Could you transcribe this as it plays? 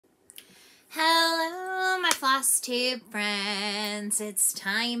Hello, my Flosstube friends. It's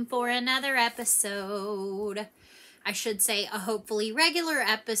time for another episode. I should say a hopefully regular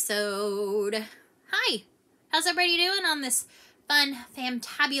episode. Hi, how's everybody doing on this fun,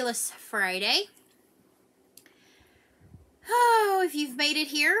 fantabulous Friday? Oh, if you've made it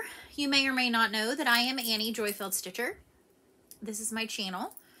here, you may or may not know that I am Annie Joyfield Stitcher. This is my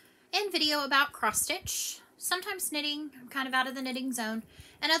channel and video about cross stitch, sometimes knitting, I'm kind of out of the knitting zone,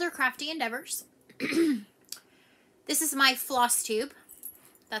 and other crafty endeavors. This is my Flosstube.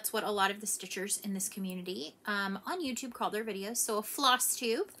 That's what a lot of the stitchers in this community on YouTube call their videos. So a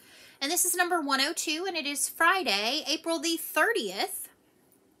Flosstube. And this is number 102, and it is Friday, April the 30th,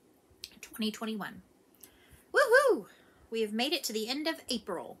 2021. Woohoo! We have made it to the end of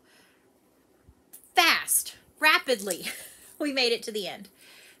April. Fast, rapidly, we made it to the end.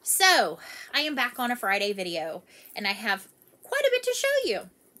 So, I am back on a Friday video, and I have quite a bit to show you.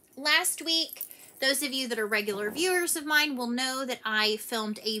 Last week, those of you that are regular viewers of mine will know that I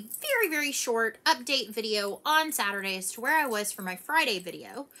filmed a very, very short update video on Saturday as to where I was for my Friday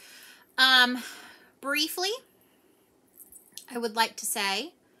video. Briefly, I would like to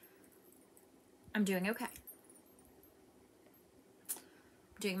say I'm doing okay.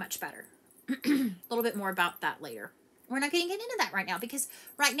 I'm doing much better. A little bit more about that later. We're not going to get into that right now because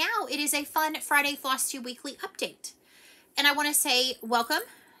right now it is a fun Friday Flosstube Weekly update. And I want to say welcome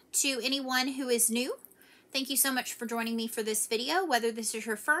to anyone who is new. Thank you so much for joining me for this video, whether this is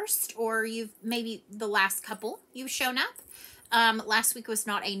your first or you've maybe the last couple you've shown up. Last week was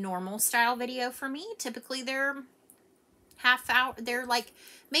not a normal style video for me. Typically they're half hour, they're like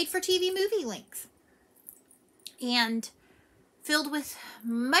made for TV movie length. And filled with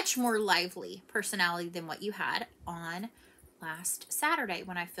much more lively personality than what you had on last Saturday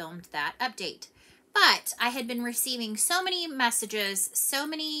when I filmed that update. But I had been receiving so many messages, so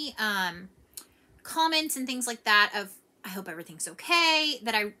many comments and things like that of, I hope everything's okay,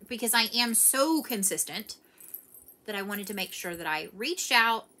 because I am so consistent that I wanted to make sure that I reached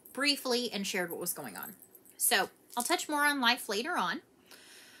out briefly and shared what was going on. So I'll touch more on life later on.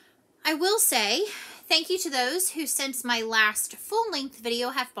 I will say thank you to those who, since my last full-length video,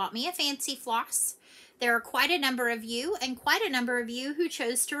 have bought me a fancy floss. There are quite a number of you, and quite a number of you who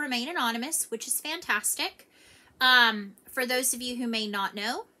chose to remain anonymous, which is fantastic. For those of you who may not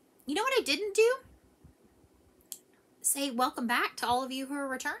know, you know what I didn't do? Say welcome back to all of you who are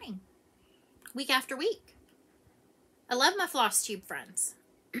returning week after week. I love my Flosstube friends.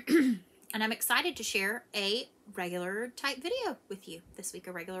 And I'm excited to share a regular type video with you this week,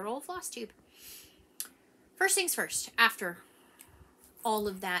 a regular old Flosstube. First things first, after all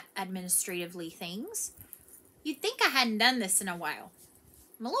of that administratively things, you'd think I hadn't done this in a while.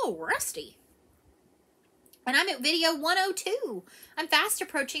 I'm a little rusty. And I'm at video 102. I'm fast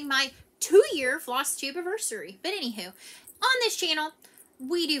approaching my 2-year Flosstube anniversary. But anywho, on this channel,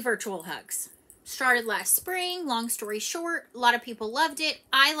 we do virtual hugs. Started last spring, long story short, a lot of people loved it.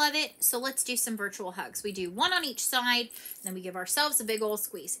 I love it, so let's do some virtual hugs. We do one on each side, and then we give ourselves a big old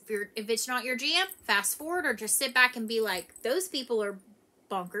squeeze. If it's not your jam, fast forward or just sit back and be like, those people are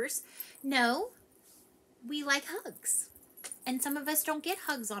bonkers. No, we like hugs. And some of us don't get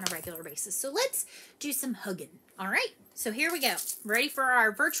hugs on a regular basis, so let's do some hugging. All right, so here we go. Ready for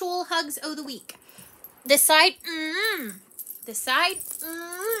our virtual hugs of the week. This side, this side,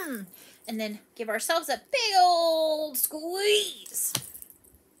 and then give ourselves a big old squeeze.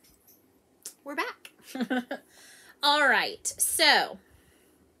 We're back. All right. So,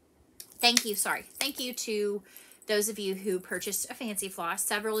 thank you to those of you who purchased a fancy floss.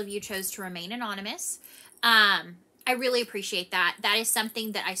 Several of you chose to remain anonymous. I really appreciate that. That is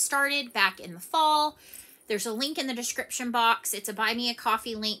something that I started back in the fall. There's a link in the description box. It's a buy me a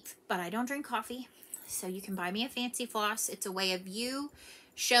coffee link, but I don't drink coffee. So you can buy me a fancy floss. It's a way of you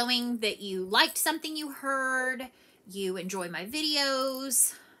showing that you liked something you heard, you enjoy my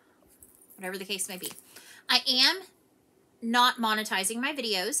videos, whatever the case may be. I am not monetizing my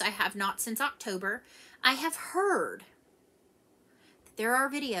videos. I have not since October. I have heard that there are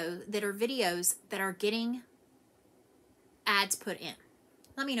videos that are getting ads put in.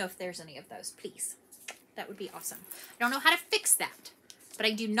 Let me know if there's any of those, please. That would be awesome. I don't know how to fix that, but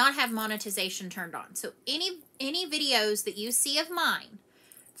I do not have monetization turned on. So any videos that you see of mine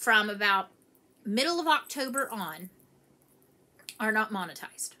from about middle of October on are not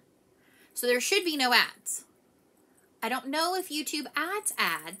monetized. So there should be no ads. I don't know if YouTube adds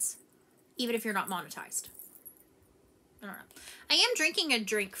ads, even if you're not monetized. I don't know. I am drinking a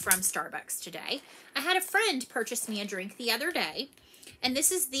drink from Starbucks today. I had a friend purchase me a drink the other day, and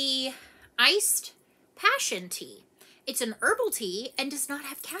this is the iced passion tea. It's an herbal tea and does not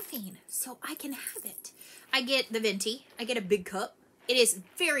have caffeine, so I can have it. I get the venti. I get a big cup. It is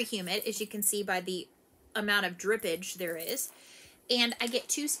very humid, as you can see by the amount of drippage there is. And I get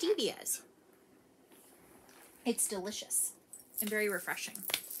 2 stevias. It's delicious and very refreshing.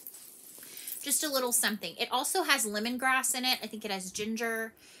 Just a little something. It also has lemongrass in it. I think it has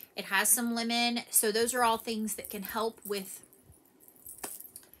ginger. It has some lemon. So those are all things that can help with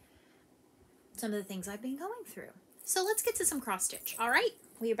some of the things I've been going through. So let's get to some cross stitch. All right,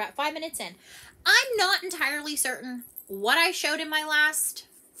 we're about 5 minutes in. I'm not entirely certain what I showed in my last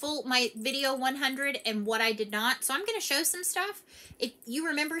my video 100 and what I did not. So I'm going to show some stuff. If you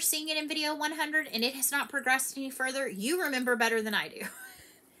remember seeing it in video 100 and it has not progressed any further, you remember better than I do.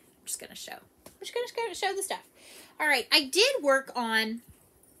 I'm just going to show. I'm just going to show the stuff. All right, I did work on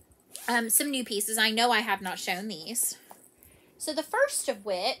some new pieces. I know I have not shown these. So the first of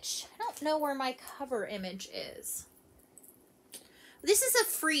which, I don't know where my cover image is. This is a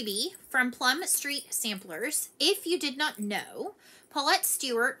freebie from Plum Street Samplers. If you did not know, Paulette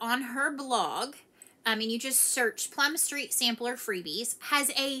Stewart on her blog, and you just search Plum Street Sampler freebies, has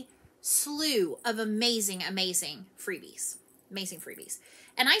a slew of amazing, amazing freebies. Amazing freebies.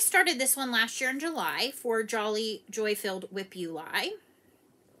 And I started this one last year in July for Jolly Joy-Filled Whip-You-Lie.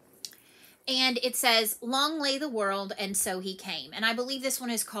 And it says, long lay the world, and so he came. And I believe this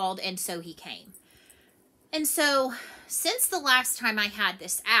one is called, And So He Came. And so, since the last time I had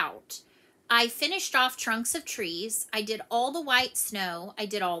this out, I finished off Trunks of Trees. I did all the white snow. I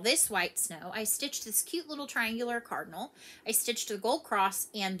did all this white snow. I stitched this cute little triangular cardinal. I stitched the gold cross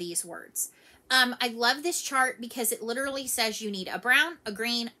and these words. I love this chart because it literally says you need a brown, a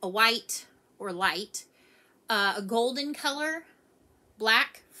green, a white or light, a golden color,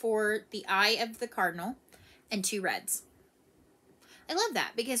 black for the eye of the cardinal, and 2 reds. I love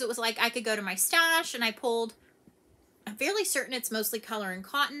that because it was like I could go to my stash and I pulled, I'm fairly certain it's mostly color and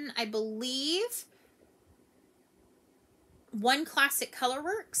cotton. I believe 1 classic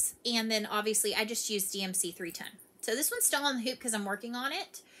Colorworks, and then obviously I just used DMC 310. So this one's still on the hoop because I'm working on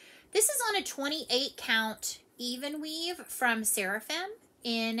it. This is on a 28 count even weave from Seraphim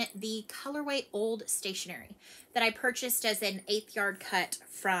in the colorway Old Stationery that I purchased as an 1/8 yard cut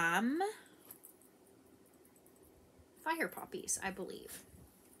from Fire Poppies, I believe.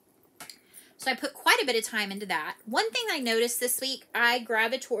 So I put quite a bit of time into that. One thing I noticed this week, I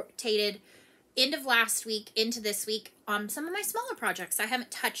gravitated end of last week into this week on some of my smaller projects I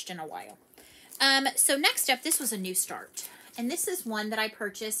haven't touched in a while. So next up, this was a new start. And this is one that I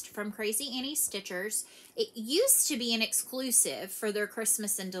purchased from Crazy Annie Stitchers. It used to be an exclusive for their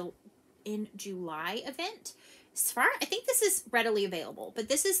Christmas in July event. I think this is readily available, but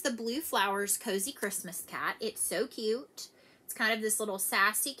this is the Blue Flowers Cozy Christmas Cat. It's so cute. It's kind of this little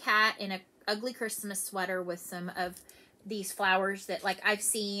sassy cat in a ugly Christmas sweater with some of these flowers that, like, I've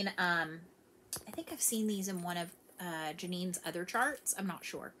seen, I think I've seen these in one of Janine's other charts. I'm not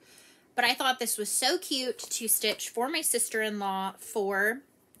sure. But I thought this was so cute to stitch for my sister-in-law for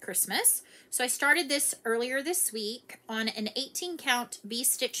Christmas. So I started this earlier this week on an 18 count Bee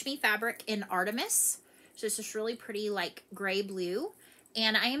Stitch Me fabric in Artemis. So it's just really pretty, like, gray blue.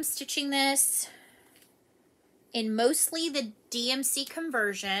 And I am stitching this in mostly the DMC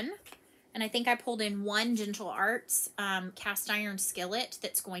conversion. And I think I pulled in 1 Gentle Arts cast iron skillet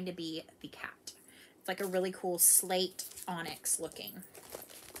that's going to be the cat. It's like a really cool slate onyx looking.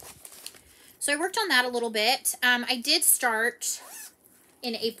 So I worked on that a little bit. I did start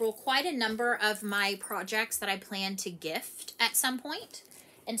in April quite a number of my projects that I plan to gift at some point.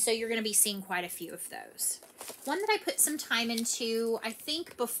 And so you're going to be seeing quite a few of those. One that I put some time into, I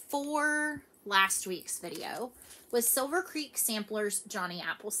think before last week's video, was Silver Creek Samplers Johnny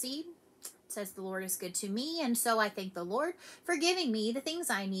Appleseed. It says, the Lord is good to me, and so I thank the Lord for giving me the things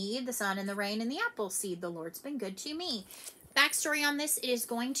I need, the sun and the rain and the apple seed. The Lord's been good to me. Backstory on this, it is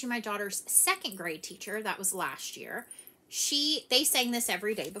going to my daughter's 2nd grade teacher. That was last year. They sang this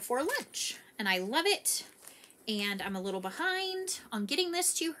every day before lunch, and I love it. And I'm a little behind on getting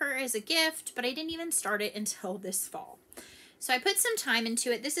this to her as a gift, but I didn't even start it until this fall. So I put some time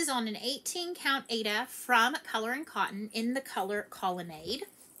into it. This is on an 18 count Ada from Color and Cotton in the color Colonnade,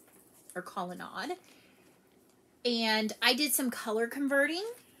 or Colonnade. And I did some color converting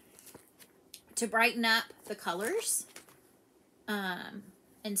to brighten up the colors.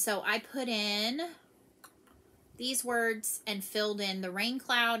 And so I put in these words and filled in the rain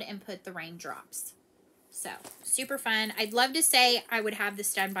cloud and put the raindrops. So super fun. I'd love to say I would have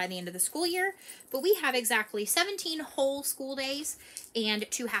this done by the end of the school year, but we have exactly 17 whole school days and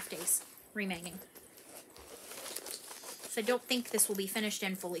 2 half days remaining. So I don't think this will be finished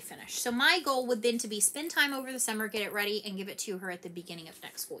and fully finished. So my goal would then to be spend time over the summer, get it ready, and give it to her at the beginning of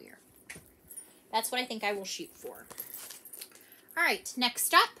next school year. That's what I think I will shoot for. All right,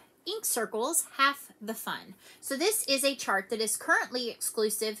 next up, ink circles, half the fun. So this is a chart that is currently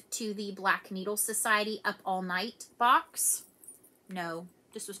exclusive to the Black Needle Society Up All Night box. No,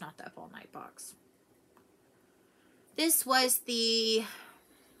 this was not the Up All Night box. This was the...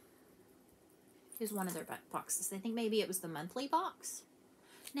 Here's one of their boxes. I think maybe it was the monthly box.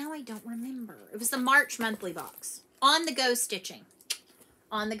 Now I don't remember. It was the March monthly box. On the Go Stitching.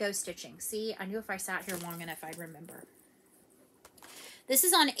 On the Go Stitching. See, I knew if I sat here long enough I'd remember. This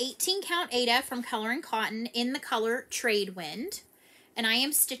is on 18 count Aida from Color and Cotton in the color Trade Wind. And I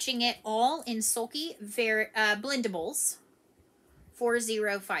am stitching it all in Sulky Blendables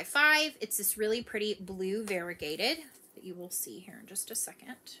 4055. It's this really pretty blue variegated that you will see here in just a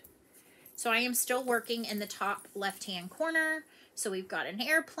second. So I am still working in the top left-hand corner. So we've got an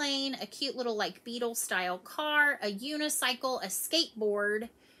airplane, a cute little like Beetle style car, a unicycle, a skateboard,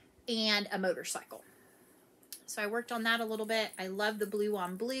 and a motorcycle. So I worked on that a little bit. I love the blue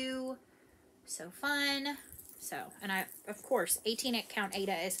on blue. So fun. So, and I, of course, 18 count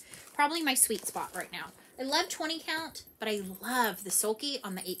Aida is probably my sweet spot right now. I love 20 count, but I love the sulky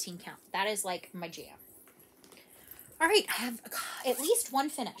on the 18 count. That is like my jam. All right, I have at least one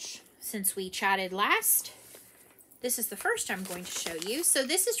finish since we chatted last. This is the first I'm going to show you. So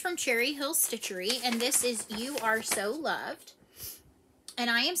this is from Cherry Hill Stitchery, and this is You Are So Loved. And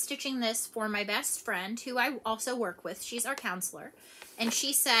I am stitching this for my best friend, who I also work with. She's our counselor. And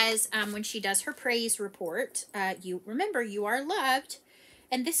she says, when she does her praise report, you remember, you are loved.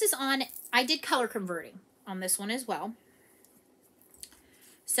 And this is on, I did color converting on this one as well.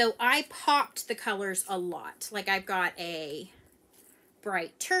 So I popped the colors a lot. Like I've got a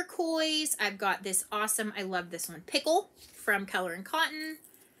bright turquoise. I've got this awesome, I love this one, Pickle from Color and Cotton.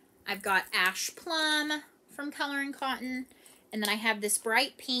 I've got Ash Plum from Color and Cotton. And then I have this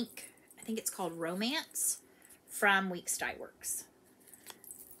bright pink, I think it's called Romance, from Weeks Dye Works.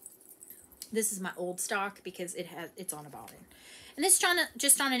 This is my old stock because it's on a bobbin. And this is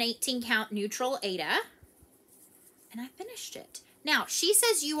just on an 18 count neutral Aida. And I finished it. Now, she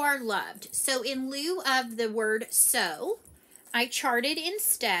says you are loved. So in lieu of the word so, I charted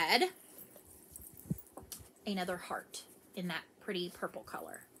instead another heart in that pretty purple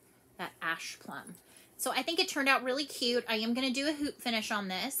color, that ash plum. So I think it turned out really cute. I am going to do a hoop finish on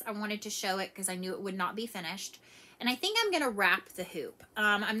this. I wanted to show it because I knew it would not be finished. And I think I'm going to wrap the hoop.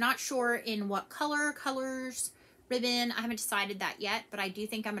 I'm not sure in what colors, ribbon. I haven't decided that yet, but I do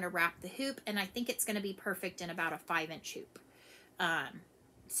think I'm going to wrap the hoop, and I think it's going to be perfect in about a 5-inch hoop.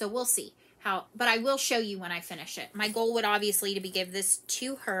 So we'll see. But I will show you when I finish it. My goal would obviously to give this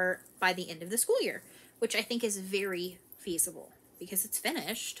to her by the end of the school year, which I think is very feasible because it's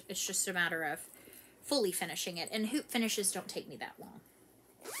finished. It's just a matter of fully finishing it, and hoop finishes don't take me that long.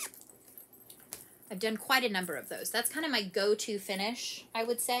 I've done quite a number of those. That's kind of my go-to finish, I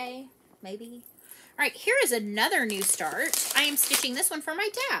would say, maybe. All right, here is another new start. I am stitching this one for my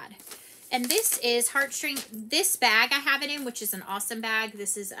dad. And this is Heartstring, this bag I have it in, which is an awesome bag.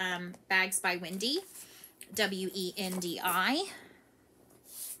 This is Bags by Wendy, W-E-N-D-I.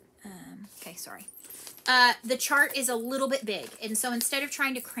 Okay, sorry. The chart is a little bit big, and so instead of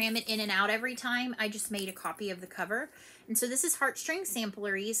trying to cram it in and out every time, I just made a copy of the cover. And so this is Heartstring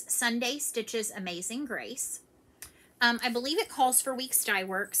Sampleries, Sunday Stitches Amazing Grace. I believe it calls for Weeks Dye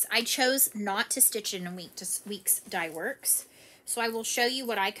Works. I chose not to stitch in Weeks Dye Works. So I will show you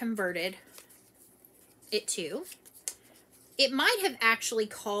what I converted it to. It might have actually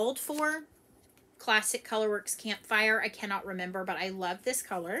called for Classic Colorworks Campfire. I cannot remember, but I love this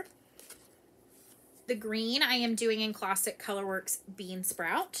color. The green I am doing in Classic Colorworks Bean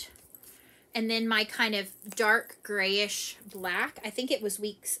Sprout. And then my kind of dark grayish black, I think it was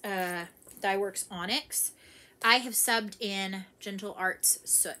Weeks Dye Works Onyx. I have subbed in Gentle Arts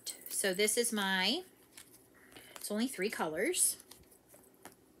Soot. So this is my, it's only 3 colors.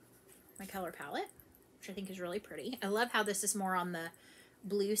 My color palette, which I think is really pretty. I love how this is more on the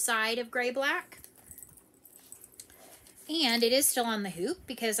blue side of gray black. And it is still on the hoop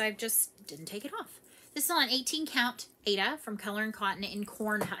because I just didn't take it off. This is on 18 count Aida from Color and Cotton in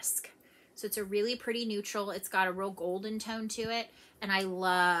Corn Husk. So it's a really pretty neutral. It's got a real golden tone to it. And I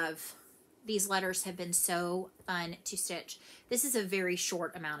love, these letters have been so fun to stitch. This is a very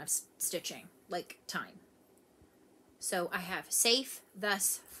short amount of stitching, like time. So I have safe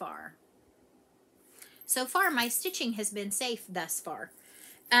thus far. So far, my stitching has been safe thus far.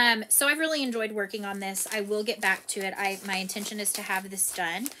 So I've really enjoyed working on this. I will get back to it. My intention is to have this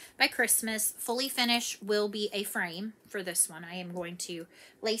done by Christmas. Fully finished will be a frame for this one. I am going to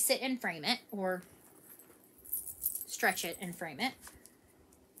lace it and frame it, or stretch it and frame it.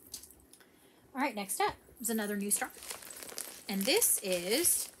 All right, next up is another new start. And this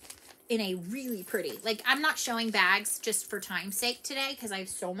is in a really pretty, like, I'm not showing bags just for time's sake today because I have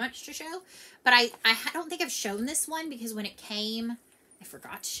so much to show. But I don't think I've shown this one because when it came, I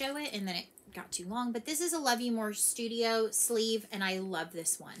forgot to show it and then it got too long. But this is a Love You More Studio sleeve, and I love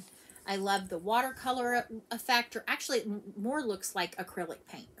this one. I love the watercolor effect, or actually it more looks like acrylic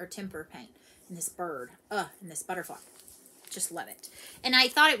paint or temper paint. And this bird, and this butterfly. Just love it. And I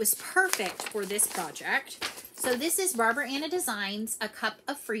thought it was perfect for this project. So this is Barbara Anna Designs, a cup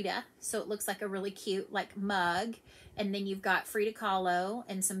of Frida. So it looks like a really cute like mug. And then you've got Frida Kahlo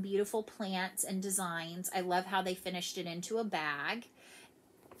and some beautiful plants and designs. I love how they finished it into a bag.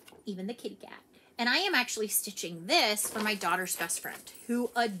 Even the kitty cat. And I am actually stitching this for my daughter's best friend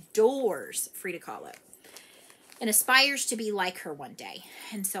who adores Frida Kahlo and aspires to be like her one day.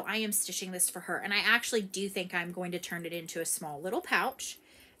 And so I am stitching this for her. And I actually do think I'm going to turn it into a small little pouch.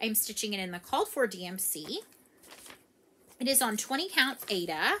 I'm stitching it in the called for DMC. It is on 20 count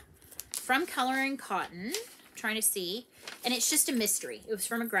Aida from Color & Cotton. I'm trying to see. And it's just a mystery. It was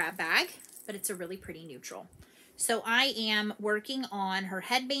from a grab bag, but it's a really pretty neutral. So I am working on her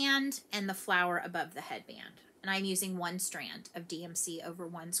headband and the flower above the headband. And I'm using one strand of DMC over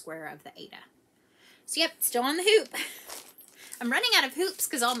one square of the Aida. So yep, still on the hoop. I'm running out of hoops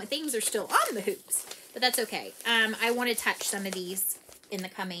because all my things are still on the hoops. But that's okay. I want to touch some of these in the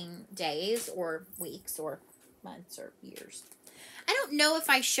coming days or weeks or months or years. I don't know if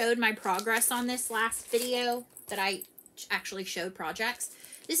I showed my progress on this last video that I actually showed projects.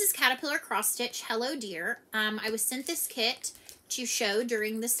 This is Caterpillar Cross Stitch Hello Dear. I was sent this kit to show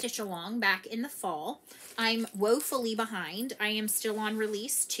during the stitch along back in the fall. I'm woefully behind. I am still on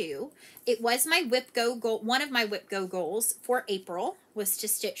release 2. It was my Whip Go goal. One of my Whip Go goals for April was to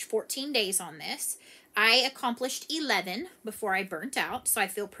stitch 14 days on this. I accomplished 11 before I burnt out, so I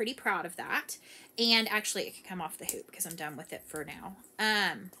feel pretty proud of that. And actually, it can come off the hoop because I'm done with it for now.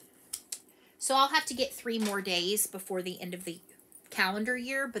 So I'll have to get 3 more days before the end of the calendar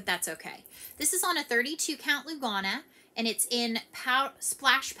year, but that's okay. This is on a 32 count Lugana, and it's in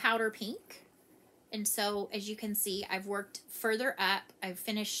Splash Powder Pink. And so, as you can see, I've worked further up. I've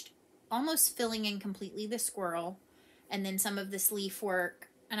finished almost filling in completely the squirrel and then some of this leaf work.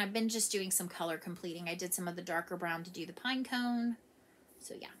 And I've been just doing some color completing. I did some of the darker brown to do the pine cone.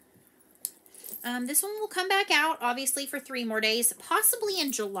 So, yeah. This one will come back out, obviously, for 3 more days. Possibly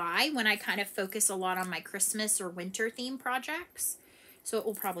in July when I kind of focus a lot on my Christmas or winter theme projects. So, it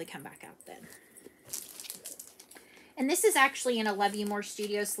will probably come back out then. And this is actually in a Love You More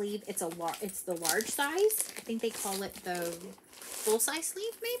Studio sleeve. It's the large size. I think they call it the full-size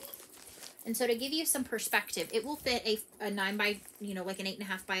sleeve, maybe. And so to give you some perspective, it will fit a 9 by, like an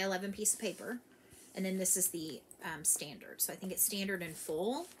 8.5 by 11 piece of paper. And then this is the standard. So I think it's standard and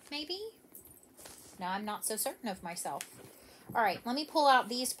full, maybe. Now I'm not so certain of myself. All right, let me pull out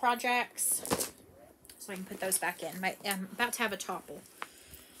these projects so I can put those back in. I'm about to have a topple.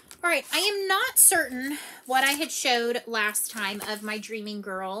 All right, I am not certain what I had showed last time of my Dreaming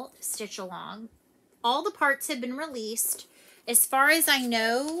Girl stitch along. All the parts have been released. As far as I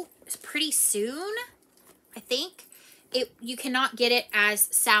know, it's pretty soon, I think. You cannot get it as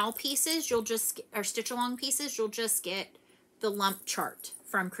SAL pieces. Or stitch along pieces. You'll just get the lump chart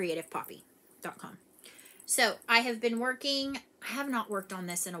from creativepoppy.com. So I have been working. I have not worked on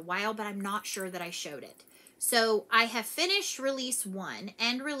this in a while, but I'm not sure that I showed it. So I have finished release 1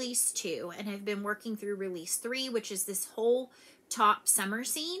 and release 2 and have been working through release 3, which is this whole top summer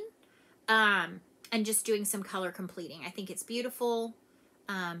scene, and just doing some color completing. I think it's beautiful.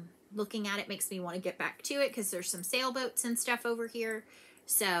 Looking at it makes me want to get back to it because there's some sailboats and stuff over here.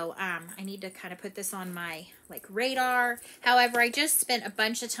 So I need to kind of put this on my radar. However, I just spent a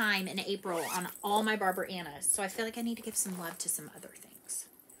bunch of time in April on all my Barbara Annas, so I feel like I need to give some love to some other things.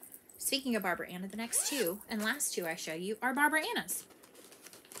 Speaking of Barbara Anna, the next 2 and last 2 I show you are Barbara Anna's.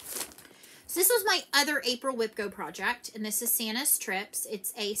 So this was my other April Whip Go project, and this is Santa's Trips.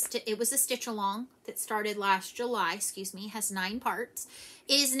 It was a stitch along that started last July, has 9 parts.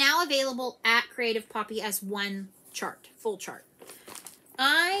 It is now available at Creative Poppy as 1 chart, full chart.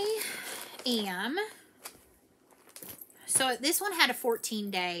 So this one had a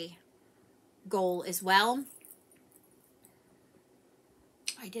 14-day goal as well.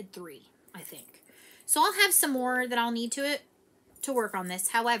 I did 3, I think. So I'll have some more that I'll need to work on this.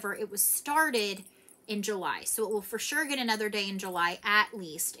 However, it was started in July. So it will for sure get another day in July at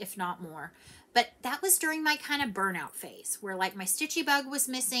least, if not more. But that was during my kind of burnout phase where like my stitchy bug was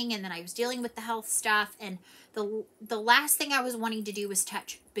missing and then I was dealing with the health stuff. And the last thing I was wanting to do was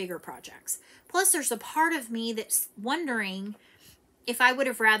touch bigger projects. Plus there's a part of me that's wondering if I would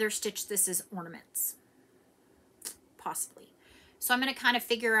have rather stitched this as ornaments. Possibly. So I'm going to kind of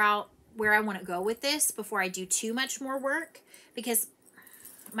figure out where I want to go with this before I do too much more work, because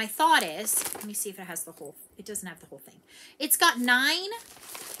my thought is, let me see if it has the whole, it doesn't have the whole thing. It's got 9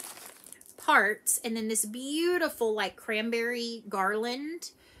 parts and then this beautiful like cranberry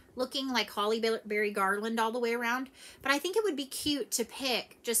garland looking like hollyberry garland all the way around. But I think it would be cute to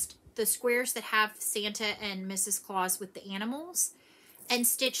pick just the squares that have Santa and Mrs. Claus with the animals and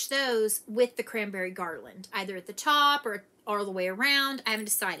stitch those with the cranberry garland, either at the top or all the way around. I haven't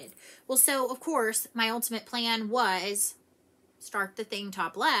decided. Well, so of course my ultimate plan was start the thing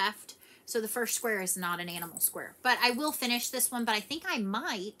top left. So the first square is not an animal square, but I will finish this one. But I think I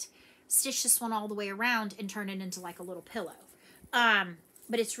might stitch this one all the way around and turn it into like a little pillow.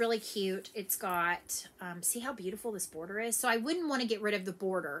 But it's really cute. It's got, see how beautiful this border is? So I wouldn't want to get rid of the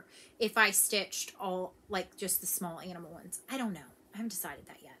border if I stitched all, like just the small animal ones. I don't know. I haven't decided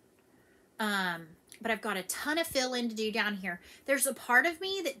that yet. But I've got a ton of fill-in to do down here. There's a part of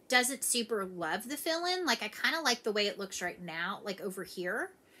me that doesn't super love the fill-in. Like I kind of like the way it looks right now, like over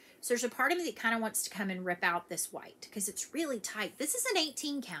here. So there's a part of me that kind of wants to come and rip out this white because it's really tight. This is an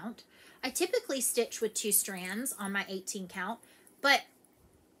 18 count. I typically stitch with 2 strands on my 18 count, but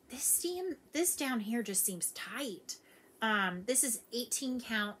this down here just seems tight. This is 18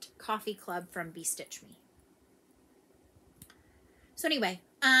 count Coffee Club from Be Stitch Me. So anyway,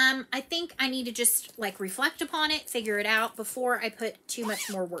 I think I need to just like reflect upon it, figure it out before I put too much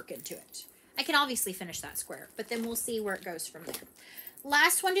more work into it. I can obviously finish that square, but then we'll see where it goes from there.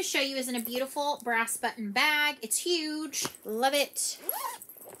 Last one to show you is in a beautiful brass button bag. It's huge. Love it.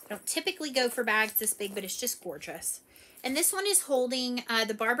 I don't typically go for bags this big, but it's just gorgeous. And this one is holding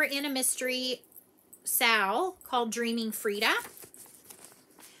the Barbara Anna Mystery Sal called Dreaming Frida.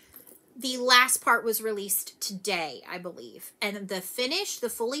 The last part was released today, I believe. And the finish, the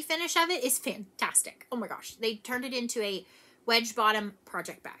fully finish of it is fantastic. Oh my gosh. They turned it into a wedge bottom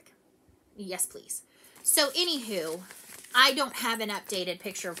project bag. Yes, please. So anywho, I don't have an updated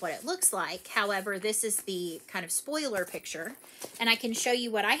picture of what it looks like. However, this is the kind of spoiler picture. And I can show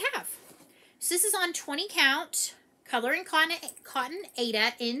you what I have. So this is on 20 count. Color and Cotton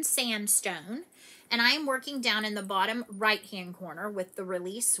Aida in sandstone. And I am working down in the bottom right-hand corner with the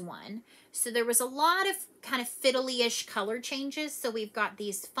release one. So there was a lot of kind of fiddly-ish color changes. So we've got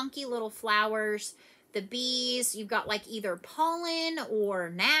these funky little flowers, the bees, you've got like either pollen or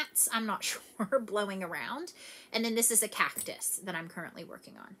gnats, I'm not sure, blowing around. And then this is a cactus that I'm currently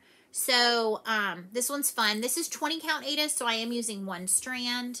working on. So this one's fun. This is 20 count Aida, so I am using 1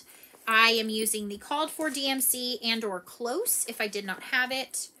 strand. I am using the called for DMC and or close if I did not have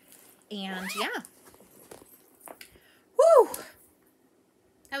it. And yeah. Woo!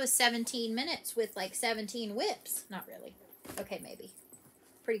 That was 17 minutes with like 17 whips. Not really. Okay, maybe.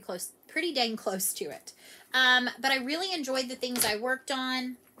 Pretty close. Pretty dang close to it. But I really enjoyed the things I worked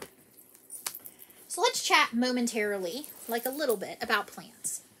on. So let's chat momentarily, like a little bit, about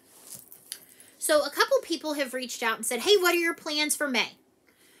plans. So a couple people have reached out and said, hey, what are your plans for May?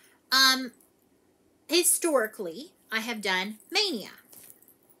 Historically, I have done Mania.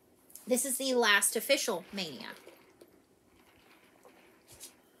 This is the last official Mania.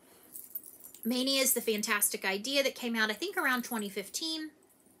 Mania is the fantastic idea that came out, I think, around 2015.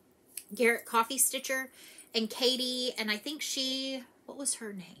 Garrett Coffee Stitcher and Katie, and I think she, what was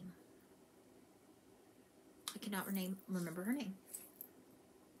her name? I cannot remember her name.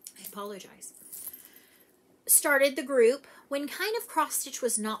 I apologize. Started the group when kind of cross stitch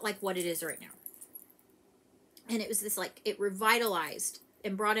was not like what it is right now. And it was this like, it revitalized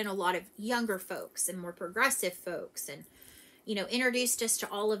and brought in a lot of younger folks and more progressive folks and, you know, introduced us to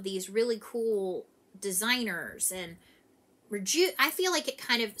all of these really cool designers and I feel like it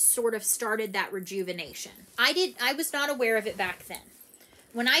kind of sort of started that rejuvenation. I was not aware of it back then.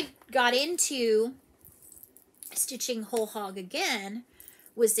 When I got into stitching whole hog again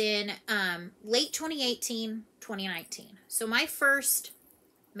was in late 2018, 2019. So my first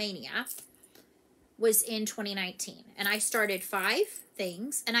Mania was in 2019. And I started 5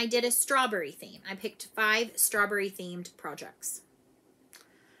 things and I did a strawberry theme. I picked 5 strawberry themed projects.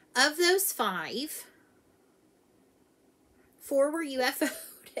 Of those 5, 4 were UFO'd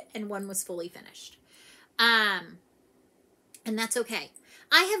and 1 was fully finished. And that's okay.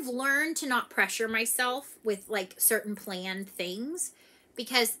 I have learned to not pressure myself with like certain planned things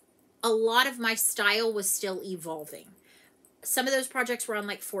because a lot of my style was still evolving. Some of those projects were on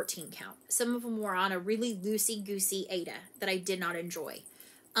like 14 count. Some of them were on a really loosey-goosey Ada that I did not enjoy.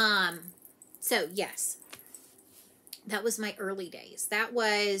 So yes, that was my early days. That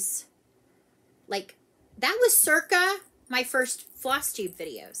was circa my first Flosstube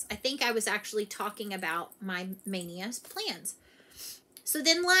videos. I think I was actually talking about my Mania plans. So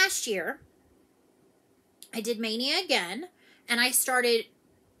then last year, I did Mania again, and I started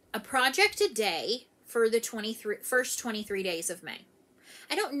a project a day for the first 23 days of May.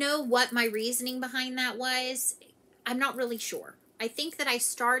 I don't know what my reasoning behind that was. I'm not really sure. I think that I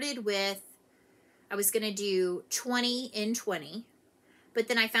started with, I was going to do 20 in 20, but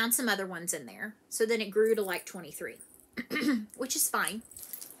then I found some other ones in there. So then it grew to like 23, which is fine.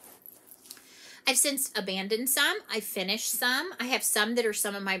 I've since abandoned some. I finished some. I have some that are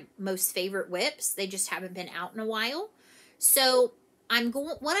some of my most favorite whips. They just haven't been out in a while. So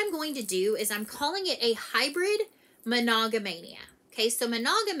what I'm going to do is I'm calling it a hybrid monogamania. Okay, so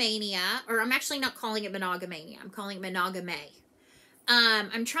monogamania, or I'm actually not calling it monogamania. I'm calling it monogame.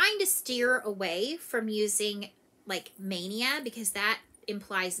 I'm trying to steer away from using like mania because that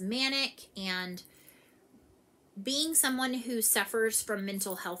implies manic, and being someone who suffers from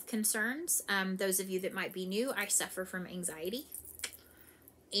mental health concerns. Those of you that might be new, I suffer from anxiety,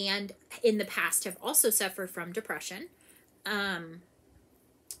 and in the past have also suffered from depression.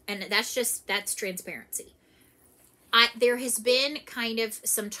 And that's transparency. There has been kind of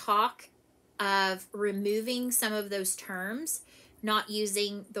some talk of removing some of those terms, not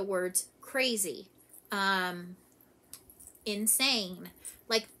using the words crazy, insane,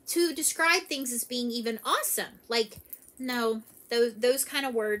 like to describe things as being even awesome. Like, no, those kind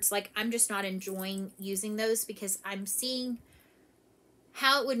of words, like I'm just not enjoying using those because I'm seeing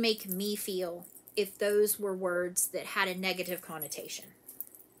how it would make me feel if those were words that had a negative connotation.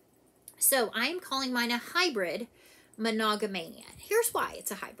 So I'm calling mine a hybrid monogamania. Here's why it's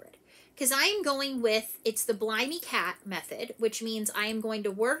a hybrid. Because I am going with, it's the Blimey Cat method, which means I am going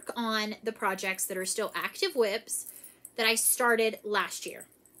to work on the projects that are still active whips that I started last year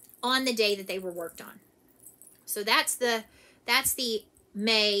on the day that they were worked on. So that's the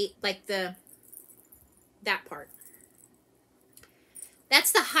May, like that part.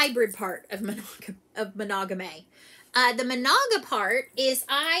 That's the hybrid part of monogamy. The monaga part is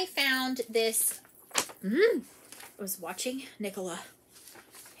I found this, I was watching Nicola,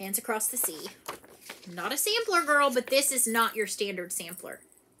 hands across the sea. Not a sampler girl, but this is not your standard sampler.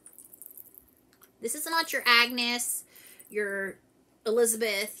 This is not your Agnes, your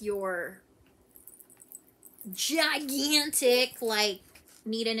Elizabeth, your gigantic, like,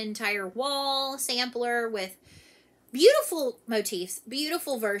 need an entire wall sampler with beautiful motifs,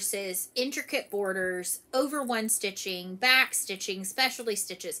 beautiful verses, intricate borders, over one stitching, back stitching, specialty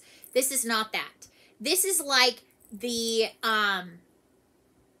stitches. This is not that. This is like the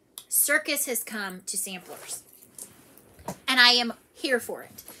circus has come to samplers. And I am here for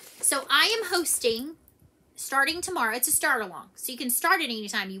it. So I am hosting, starting tomorrow, it's a start along. So you can start it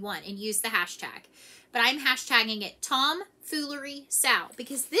anytime you want and use the hashtag. But I'm hashtagging it TomFoolerySal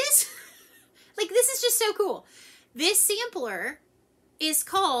because this, like, this is just so cool. This sampler is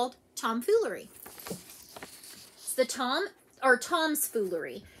called Tomfoolery. It's the Tom's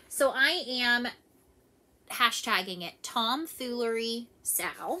Foolery. So I am hashtagging it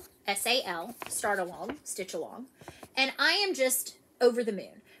TomFoolerySal, S-A-L, start along, stitch along. And I am just over the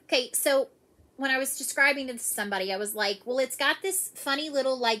moon. Okay, so when I was describing it to somebody, I was like, well, it's got this funny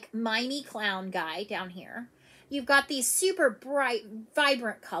little, like, mimey clown guy down here. You've got these super bright,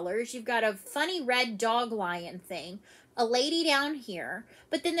 vibrant colors. You've got a funny red dog lion thing. A lady down here.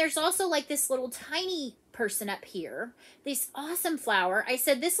 But then there's also like this little tiny person up here. This awesome flower. I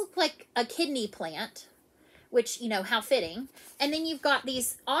said this looked like a kidney plant. Which, you know, how fitting. And then you've got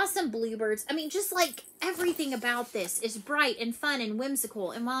these awesome bluebirds. I mean, just like everything about this is bright and fun and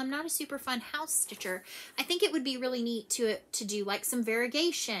whimsical. And while I'm not a super fun house stitcher, I think it would be really neat to do like some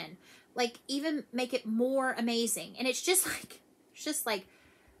variegation. Like, even make it more amazing. And it's just like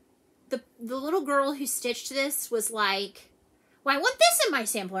the little girl who stitched this was like, well, I want this in my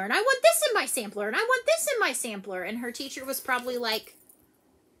sampler, and I want this in my sampler, and I want this in my sampler. And her teacher was probably like,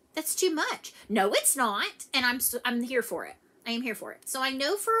 that's too much. No, it's not. And I'm here for it. I am here for it. So I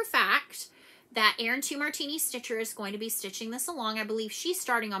know for a fact that Erin Two Martini Stitcher is going to be stitching this along. I believe she's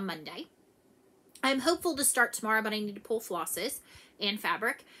starting on Monday. I'm hopeful to start tomorrow, but I need to pull flosses and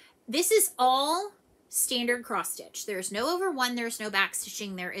fabric. This is all standard cross stitch. There's no over one, there's no back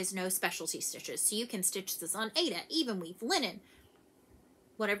stitching, there is no specialty stitches. So you can stitch this on Ada, even weave, linen,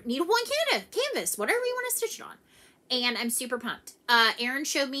 whatever, needle point canvas, whatever you want to stitch it on. and I'm super pumped. Erin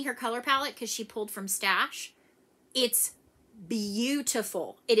showed me her color palette because she pulled from Stash. It's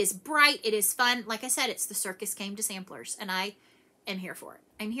beautiful. It is bright. It is fun. Like I said, it's the circus came to samplers, and I am here for it.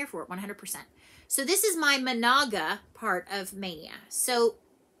 I'm here for it 100%. So this is my Managa part of Mania. So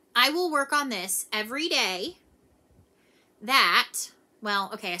I will work on this every day.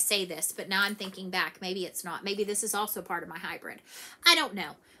 Well, okay, I say this, but now I'm thinking back. Maybe it's not. Maybe this is also part of my hybrid. I don't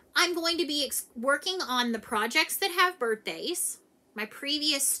know. I'm going to be working on the projects that have birthdays. My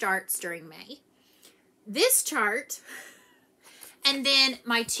previous starts during May. This chart, and then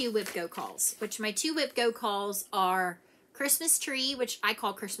my 2 Whip Go calls, which my 2 Whip Go calls are Christmas Tree, which I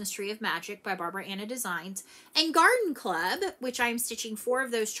call Christmas Tree of Magic by Barbara Anna Designs, and Garden Club, which I'm stitching 4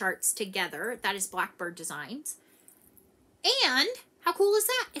 of those charts together. That is Blackbird Designs. And how cool is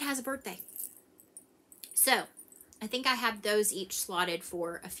that? It has a birthday. So I think I have those each slotted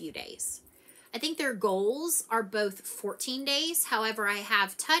for a few days. I think their goals are both 14 days. However, I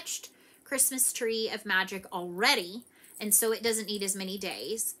have touched Christmas Tree of Magic already, and so it doesn't need as many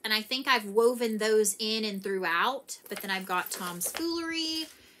days. And I think I've woven those in and throughout, but then I've got Tom's Foolery.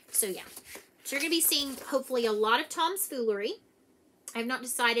 So yeah, so you're going to be seeing hopefully a lot of Tom's Foolery. I've not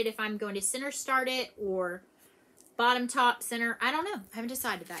decided if I'm going to center start it or bottom, top, center. I don't know. I haven't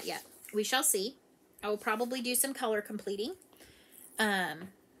decided that yet. We shall see. I will probably do some color completing. But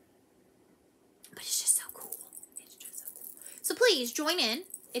it's just so cool. It's just so cool. So please join in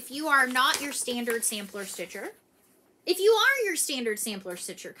if you are not your standard sampler stitcher. If you are your standard sampler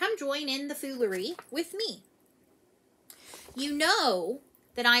stitcher, come join in the foolery with me. You know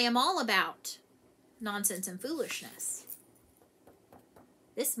that I am all about nonsense and foolishness.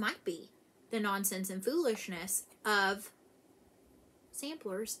 This might be the nonsense and foolishness of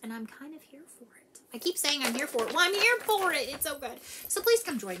samplers, and I'm kind of here for it. I keep saying I'm here for it. Well, I'm here for it. It's so good. So please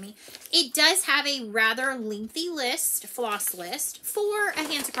come join me. It does have a rather lengthy list, floss list, for a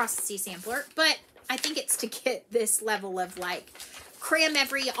Hands Across the Sea sampler, but I think it's to get this level of like cram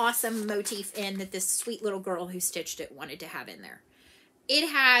every awesome motif in that this sweet little girl who stitched it wanted to have in there. It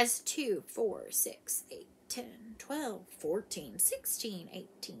has 2, 4, 6, 8, 10, 12, 14, 16,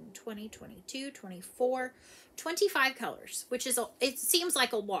 18, 20, 22, 24, 25 colors, which is, it seems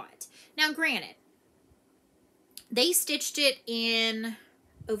like a lot. Now, granted, they stitched it in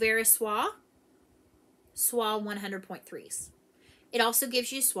Overa Soie 100.3s. It also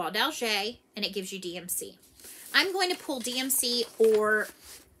gives you Soie d'Alger, and it gives you DMC. I'm going to pull DMC or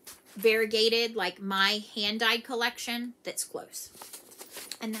variegated, like my hand-dyed collection, that's close.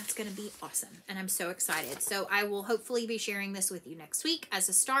 And that's going to be awesome. And I'm so excited. So I will hopefully be sharing this with you next week as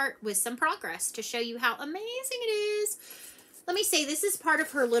a start with some progress to show you how amazing it is. Let me say, this is part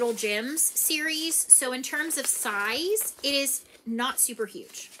of her Little Gems series. So in terms of size, it is not super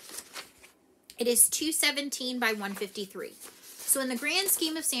huge. It is 217 by 153. So in the grand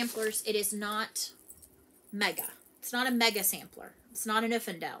scheme of samplers, it is not mega. It's not a mega sampler. It's not an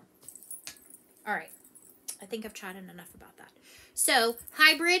Uffendale. All right. I think I've chatted enough about that. So,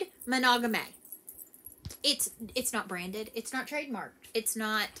 hybrid monogame. It's not branded. It's not trademarked. It's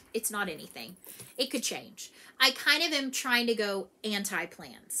not anything. It could change. I kind of am trying to go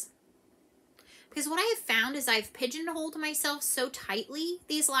anti-plans. Because what I have found is I've pigeonholed myself so tightly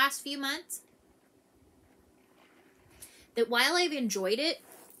these last few months that while I've enjoyed it,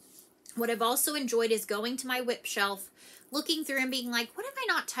 what I've also enjoyed is going to my whip shelf, looking through and being like, what have I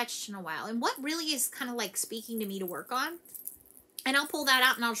not touched in a while? And what really is kind of like speaking to me to work on? And I'll pull that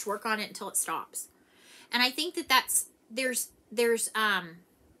out and I'll just work on it until it stops. And I think that there's a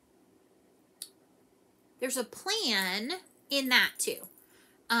plan in that too.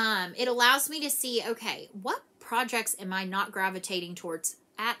 It allows me to see, okay, what projects am I not gravitating towards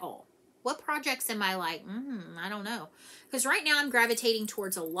at all? What projects am I like, I don't know. Because right now I'm gravitating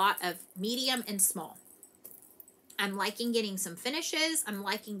towards a lot of medium and small. I'm liking getting some finishes. I'm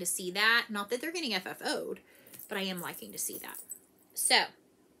liking to see that. Not that they're getting FFO'd, but I am liking to see that. So,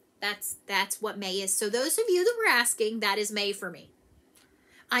 that's what May is. So those of you that were asking, that is May for me.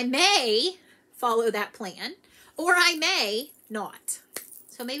 I may follow that plan, or I may not.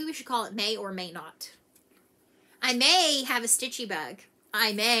 So maybe we should call it May or may not. I may have a stitchy bug.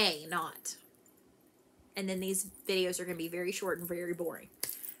 I may not. And then these videos are going to be very short and very boring.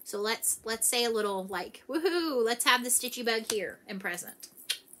 So let's say a little like, woohoo, let's have the stitchy bug here and present.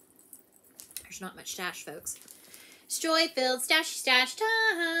 There's not much stash, folks. It's joy-filled stash time.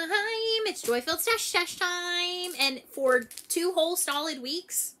 It's joy-filled stash time. And for 2 whole solid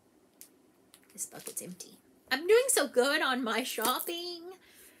weeks, this bucket's empty. I'm doing so good on my shopping.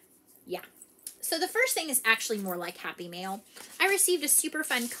 Yeah. So the first thing is actually more like Happy Mail. I received a super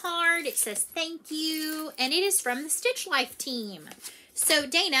fun card. It says thank you, and it is from the Stitch Life team. So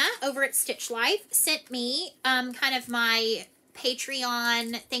Dana over at Stitch Life sent me kind of my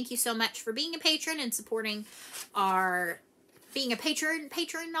Patreon. Thank you so much for being a patron and supporting our being a patronage.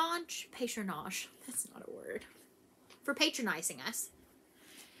 That's not a word. For patronizing us.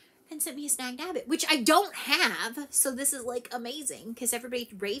 And sent me a snag nabbit, which I don't have. So this is like amazing because everybody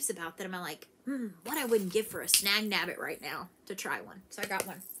raves about that. I'm like, what I wouldn't give for a snag nabbit right now to try one. So I got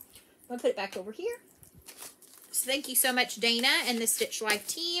one. I'm gonna put it back over here. So thank you so much, Dana and the Stitch Life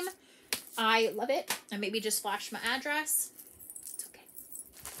team. I love it. And maybe just flash my address. It's okay.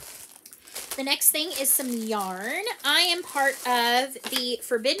 The next thing is some yarn. I am part of the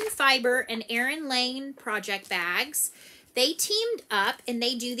Forbidden Fiber and Erin Lane project bags. They teamed up and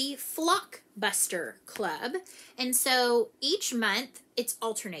they do the Flockbuster Club. And so each month it's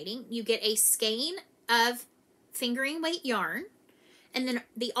alternating. You get a skein of fingering weight yarn. And then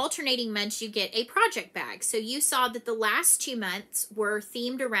the alternating months you get a project bag. So you saw that the last 2 months were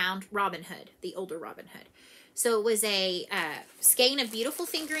themed around Robin Hood, the older Robin Hood. So it was a skein of beautiful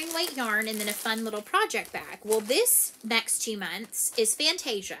fingering weight yarn and then a fun little project bag. Well, this next 2 months is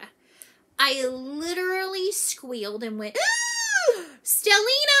Fantasia. I literally squealed and went,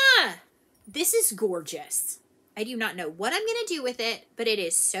 Stellina! This is gorgeous. I do not know what I'm going to do with it, but it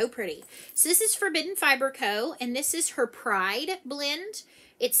is so pretty. So this is Forbidden Fiber Co., and this is her Pride blend.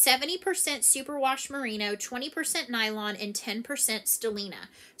 It's 70% superwash merino, 20% nylon, and 10% stellina.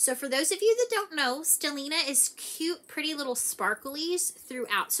 So for those of you that don't know, stellina is cute, pretty little sparklies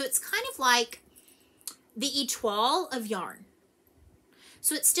throughout. So it's kind of like the etoile of yarn.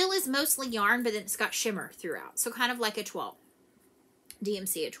 So it still is mostly yarn, but then it's got shimmer throughout. So kind of like a toile,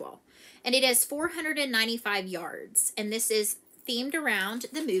 DMC etoile. And it has 495 yards. And this is themed around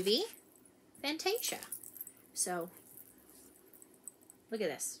the movie Fantasia. So look at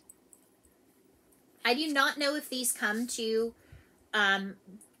this. I do not know if these come to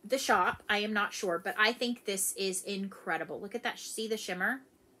the shop. I am not sure, but I think this is incredible. Look at that. See the shimmer?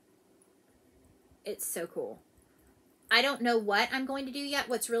 It's so cool. I don't know what I'm going to do yet.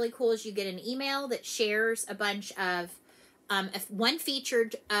 What's really cool is you get an email that shares a bunch of one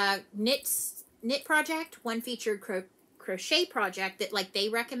featured knit project, one featured crochet project that like they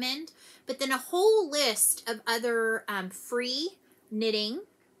recommend, but then a whole list of other free knitting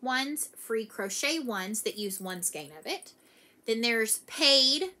ones, free crochet ones that use one skein of it. Then there's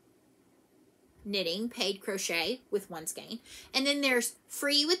paid knitting, paid crochet with one skein. And then there's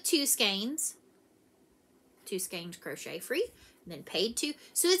free with 2 skeins. 2 skeins crochet free, and then paid 2.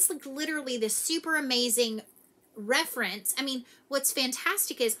 So it's like literally this super amazing reference. I mean, what's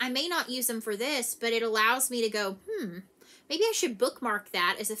fantastic is I may not use them for this, but it allows me to go, maybe I should bookmark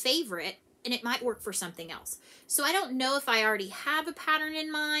that as a favorite, and it might work for something else. So I don't know if I already have a pattern in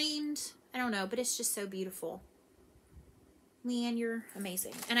mind. I don't know, but it's just so beautiful. Leanne, you're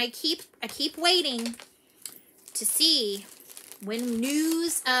amazing. And I keep waiting to see when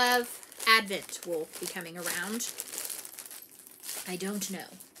news of Advent will be coming around. I don't know.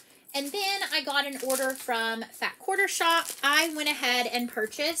 And then I got an order from Fat Quarter Shop. I went ahead and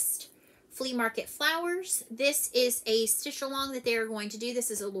purchased Flea Market Flowers. This is a stitch along that they are going to do. This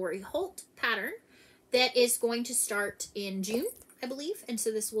is a Lori Holt pattern that is going to start in June, I believe. And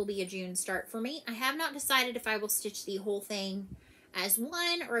so this will be a June start for me. I have not decided if I will stitch the whole thing as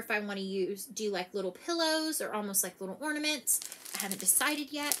one or if I want to do like little pillows or almost like little ornaments. I haven't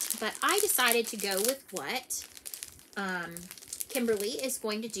decided yet, but I decided to go with what Kimberly is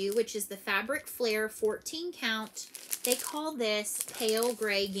going to do, which is the Fabric Flare 14 count. They call this Pale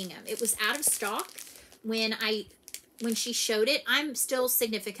Gray Gingham. It was out of stock when she showed it. I'm still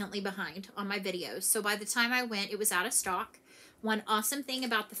significantly behind on my videos. So by the time I went, it was out of stock. One awesome thing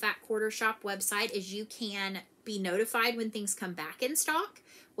about the Fat Quarter Shop website is you can be notified when things come back in stock.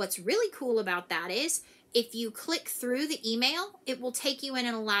 What's really cool about that is if you click through the email, it will take you in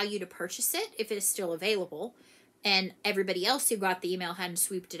and allow you to purchase it if it is still available. And everybody else who got the email hadn't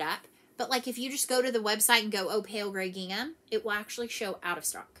swooped it up. But like if you just go to the website and go, oh, Pale Gray Gingham, it will actually show out of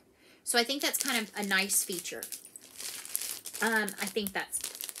stock. So I think that's kind of a nice feature. I think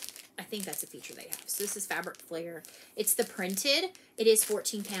that's a feature they have. So this is Fabric Flare. It's the printed. It is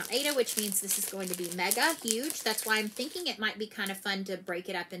 14 count Aida, which means this is going to be mega huge. That's why I'm thinking it might be kind of fun to break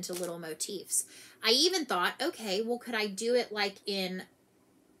it up into little motifs. I even thought, okay, well, could I do it like in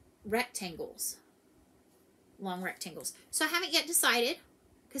rectangles? Long rectangles. So I haven't yet decided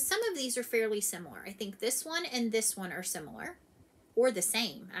because some of these are fairly similar. I think this one and this one are similar or the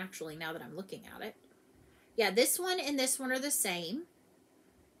same, actually, now that I'm looking at it. Yeah, this one and this one are the same.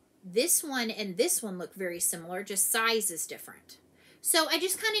 this one and this one look very similar, just size is different. So I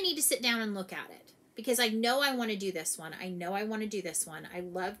just kind of need to sit down and look at it because I know I want to do this one. I know I want to do this one. I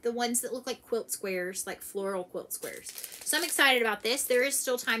love the ones that look like quilt squares, like floral quilt squares. So I'm excited about this. There is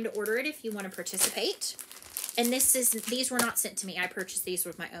still time to order it if you want to participate. And these were not sent to me. I purchased these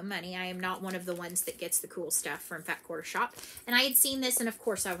with my own money. I am not one of the ones that gets the cool stuff from Fat Quarter Shop. And I had seen this, and of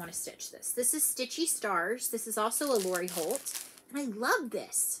course I want to stitch this. This is Stitchy Stars. This is also a Lori Holt. And I love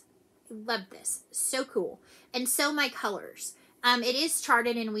this. I love this. So cool. And so my colors. It is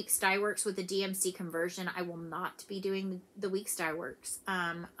charted in Weeks Dye Works with a DMC conversion. I will not be doing the Weeks Dye Works.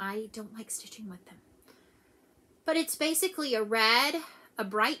 I don't like stitching with them. But it's basically a red, a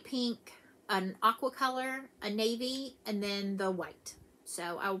bright pink, an aqua color, a navy, and then the white.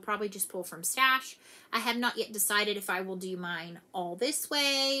 So I will probably just pull from stash. I have not yet decided if I will do mine all this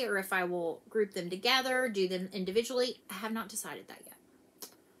way or if I will group them together, do them individually. I have not decided that yet.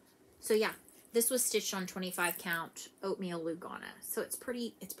 So yeah, this was stitched on 25 count oatmeal Lugana. So it's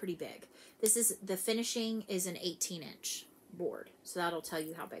pretty big. This is, the finishing is an 18-inch board. So that'll tell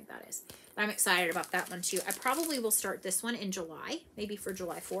you how big that is. But I'm excited about that one too. I probably will start this one in July, maybe for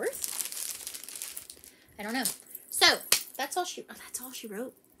July 4th. I don't know. So that's all she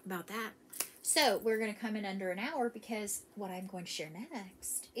wrote about that. So we're going to come in under an hour because what I'm going to share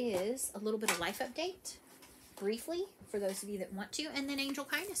next is a little bit of life update, briefly, for those of you that want to, and then Angel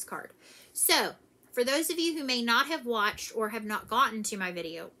Kindness card. So for those of you who may not have watched or have not gotten to my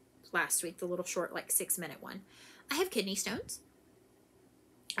video last week, the little short, like 6-minute one, I have kidney stones.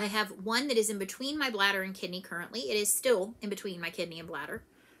 I have one that is in between my bladder and kidney currently. It is still in between my kidney and bladder.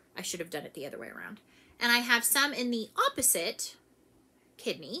 I should have done it the other way around. And I have some in the opposite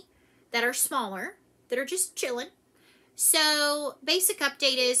kidney that are smaller, that are just chilling. So basic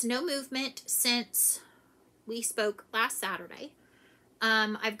update is no movement since we spoke last Saturday.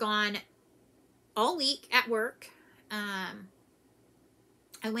 I've gone all week at work. I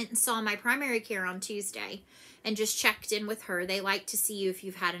went and saw my primary care on Tuesday and just checked in with her. They like to see you if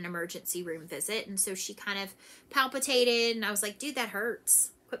you've had an emergency room visit. And so she kind of palpitated and I was like, dude, that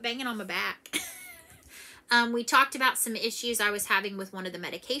hurts. Quit banging on my back. We talked about some issues I was having with one of the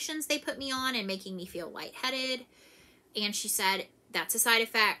medications they put me on and making me feel lightheaded. And she said, that's a side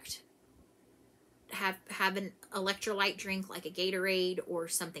effect. Have an electrolyte drink like a Gatorade or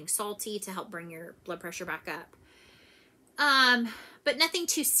something salty to help bring your blood pressure back up. But nothing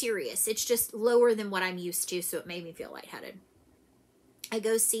too serious. It's just lower than what I'm used to, so it made me feel lightheaded. I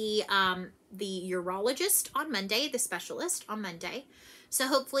go see the urologist on Monday, the specialist on Monday. So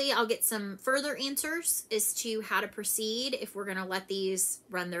hopefully I'll get some further answers as to how to proceed, if we're going to let these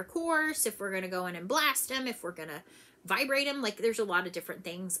run their course, if we're going to go in and blast them, if we're going to vibrate them. Like, there's a lot of different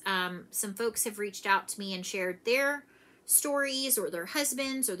things. Some folks have reached out to me and shared their stories or their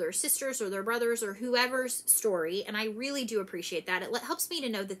husbands or their sisters or their brothers or whoever's story. And I really do appreciate that. It helps me to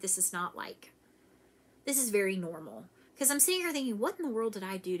know that this is not like, this is very normal. Because I'm sitting here thinking, what in the world did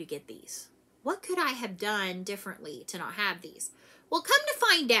I do to get these? What could I have done differently to not have these? Well, come to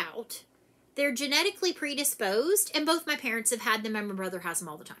find out, they're genetically predisposed, and both my parents have had them, and my brother has them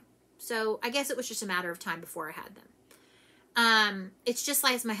all the time. So I guess it was just a matter of time before I had them. It's just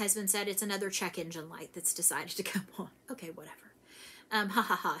like, as my husband said, it's another check engine light that's decided to come on. Okay, whatever. Ha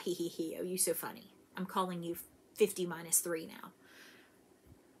ha ha, he he he. Oh, you so funny. I'm calling you 50 minus 3 now.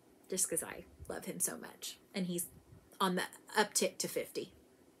 Just because I love him so much. And he's on the uptick to 50.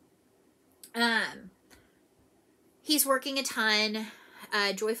 He's working a ton.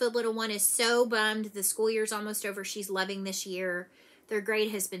 Joyful little one is so bummed. The school year's almost over. She's loving this year. Their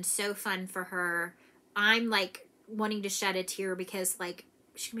grade has been so fun for her. I'm like wanting to shed a tear because like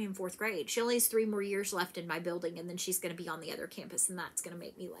she's gonna be in 4th grade. She only has 3 more years left in my building, and then she's gonna be on the other campus, and that's gonna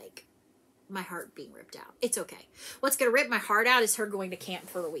make me like my heart being ripped out. It's okay. What's gonna rip my heart out is her going to camp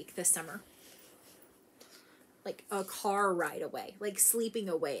for a week this summer. Like a car ride away, like sleeping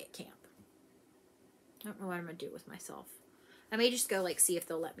away at camp. I don't know what I'm going to do with myself. I may just go, like, see if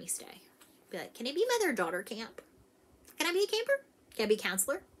they'll let me stay. Be like, can it be mother-daughter camp? Can I be a camper? Can I be a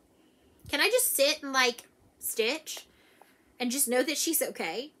counselor? Can I just sit and, like, stitch and just know that she's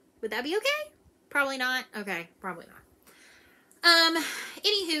okay? Would that be okay? Probably not. Okay, probably not.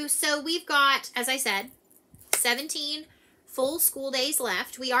 Anywho, so we've got, as I said, 17 full school days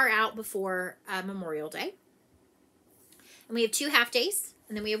left. We are out before Memorial Day. And we have 2 half days.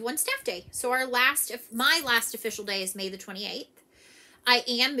 And then we have 1 staff day. So my last official day is May the 28th. I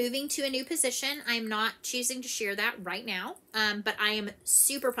am moving to a new position. I'm not choosing to share that right now. But I am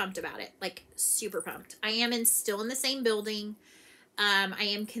super pumped about it. Like, super pumped. I am still in the same building. I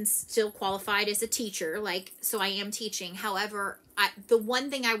am still qualified as a teacher. Like, so I am teaching. However, the one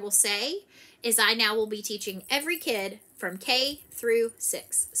thing I will say is I now will be teaching every kid from K through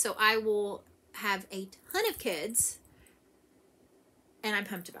 6. So I will have a ton of kids, and I'm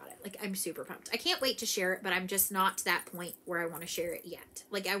pumped about it. Like, I'm super pumped. I can't wait to share it, but I'm just not to that point where I want to share it yet.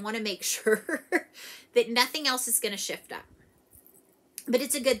 Like, I want to make sure that nothing else is going to shift up. But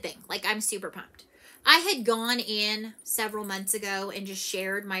it's a good thing. Like, I'm super pumped. I had gone in several months ago and just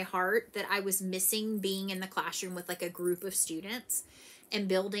shared my heart that I was missing being in the classroom with like a group of students and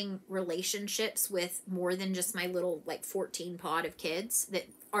building relationships with more than just my little like 14 pod of kids that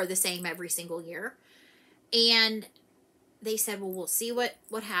are the same every single year. And they said, well, we'll see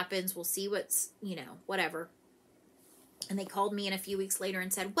what happens. We'll see what's, you know, whatever. And they called me in a few weeks later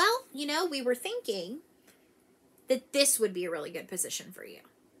and said, well, you know, we were thinking that this would be a really good position for you.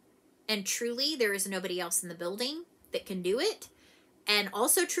 And truly, there is nobody else in the building that can do it. And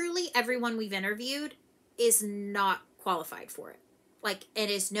also truly, everyone we've interviewed is not qualified for it. Like, it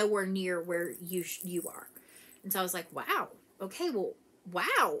is nowhere near where you are. And so I was like, wow. Okay, well,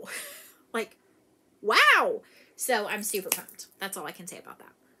 wow. Like, wow. So I'm super pumped. That's all I can say about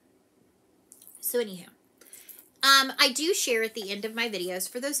that. So anywho, I do share at the end of my videos,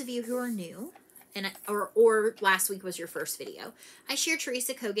 for those of you who are new, and or last week was your first video, I share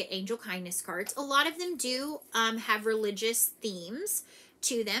Teresa Kogut Angel Kindness cards. A lot of them do have religious themes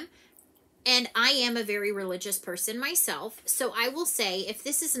to them, and I am a very religious person myself. So I will say, if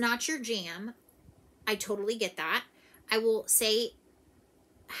this is not your jam, I totally get that. I will say,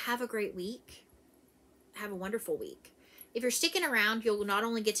 have a great week. Have a wonderful week. If you're sticking around, you'll not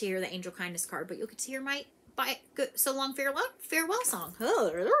only get to hear the Angel Kindness card, but you'll get to hear my So Long Farewell song.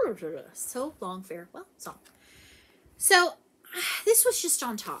 So Long Farewell song. So this was just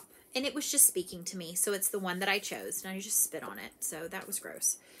on top, and it was just speaking to me. So it's the one that I chose, and I just spit on it. So that was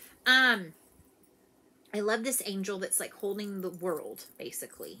gross. I love this angel that's like holding the world,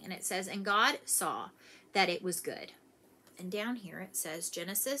 basically. And it says, and God saw that it was good. And down here it says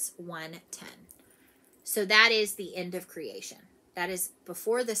Genesis 1:10. So that is the end of creation. That is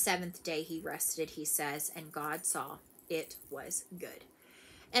before the 7th day he rested, he says, and God saw it was good.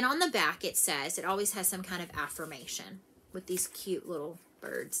 And on the back it says, it always has some kind of affirmation with these cute little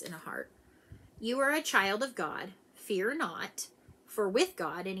birds in a heart. You are a child of God. Fear not, for with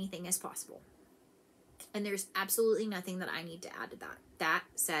God anything is possible. And there's absolutely nothing that I need to add to that. That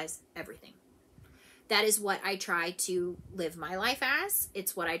says everything. That is what I try to live my life as.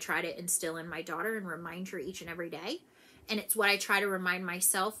 It's what I try to instill in my daughter and remind her each and every day. And it's what I try to remind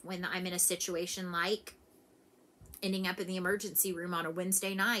myself when I'm in a situation like ending up in the emergency room on a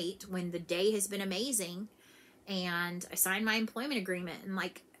Wednesday night when the day has been amazing and I signed my employment agreement and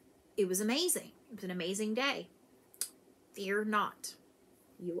like, it was amazing. It was an amazing day. Fear not.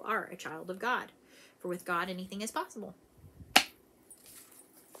 You are a child of God. For with God, anything is possible.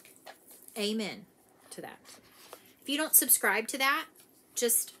 Amen to that. If you don't subscribe to that,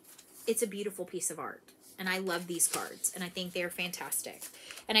 just, it's a beautiful piece of art. And I love these cards. And I think they're fantastic.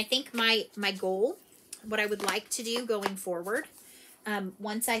 And I think my goal, what I would like to do going forward,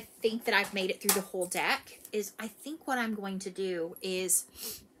 once I think that I've made it through the whole deck, is I think what I'm going to do is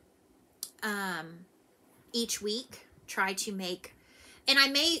each week try to make, and I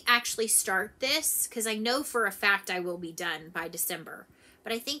may actually start this because I know for a fact I will be done by December.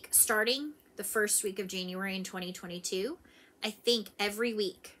 But I think starting the first week of January in 2022, I think every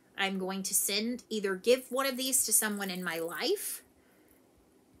week I'm going to either give one of these to someone in my life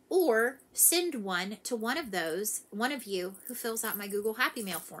or send one to one of you who fills out my Google Happy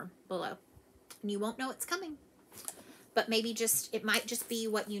Mail form below. And you won't know it's coming. But maybe it might just be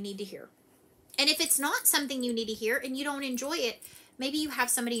what you need to hear. And if it's not something you need to hear and you don't enjoy it, maybe you have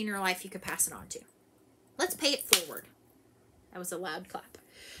somebody in your life you could pass it on to. Let's pay it forward. That was a loud clap.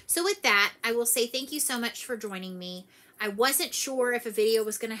 So with that, I will say thank you so much for joining me. I wasn't sure if a video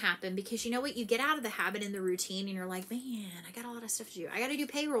was going to happen because you know what? You get out of the habit and the routine and you're like, man, I got a lot of stuff to do. I got to do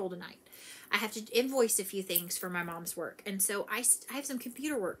payroll tonight. I have to invoice a few things for my mom's work. And so I have some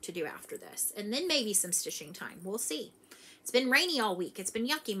computer work to do after this. And then maybe some stitching time. We'll see. It's been rainy all week. It's been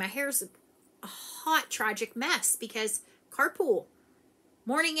yucky. My hair's a hot, tragic mess because carpool,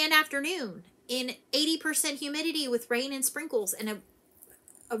 morning and afternoon, in 80% humidity with rain and sprinkles and a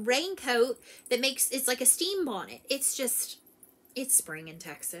raincoat that it's like a steam bonnet. It's spring in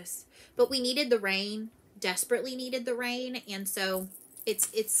Texas. But we needed the rain, desperately needed the rain, and so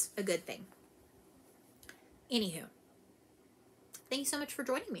it's a good thing. Anywho, thank you so much for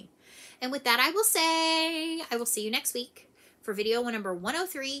joining me. And with that, I will see you next week for video number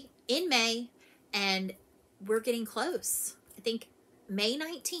 103 in May, and we're getting close. I think May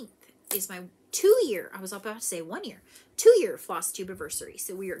 19th is my 2-year, I was about to say 1 year, 2-year Flosstube anniversary.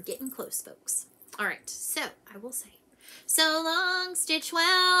 So we are getting close, folks. All right, so I will say, so long, stitch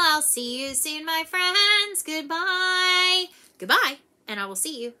well. I'll see you soon, my friends. Goodbye. Goodbye, and I will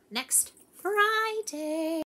see you next Friday.